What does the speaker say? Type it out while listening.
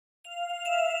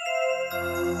Here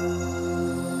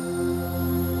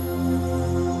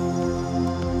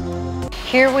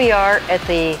we are at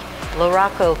the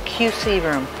Luraco QC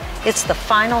room. It's the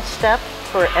final step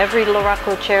for every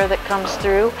Luraco chair that comes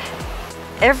through.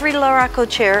 Every Luraco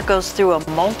chair goes through a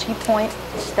multi-point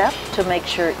step to make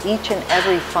sure each and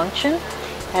every function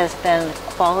has been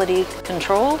quality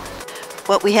controlled.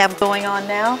 What we have going on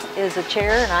now is a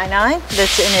chair, an i9,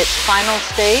 that's in its final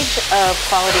stage of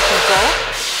quality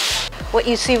control. What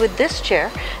you see with this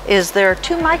chair is there are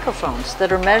two microphones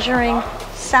that are measuring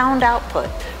sound output.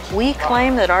 We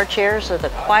claim that our chairs are the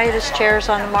quietest chairs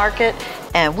on the market,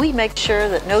 and we make sure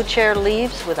that no chair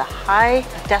leaves with a high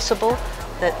decibel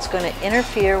that's going to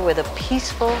interfere with a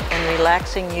peaceful and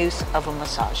relaxing use of a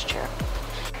massage chair.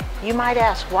 You might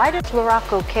ask, why does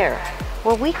Luraco care?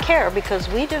 Well, we care because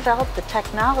we developed the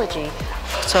technology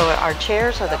so our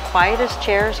chairs are the quietest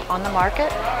chairs on the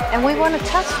market, and we want to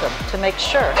test them to make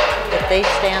sure that they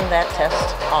stand that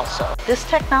test also. This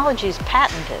technology is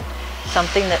patented,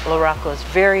 something that Luraco is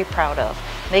very proud of,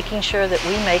 making sure that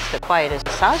we make the quietest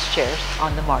massage chairs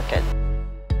on the market.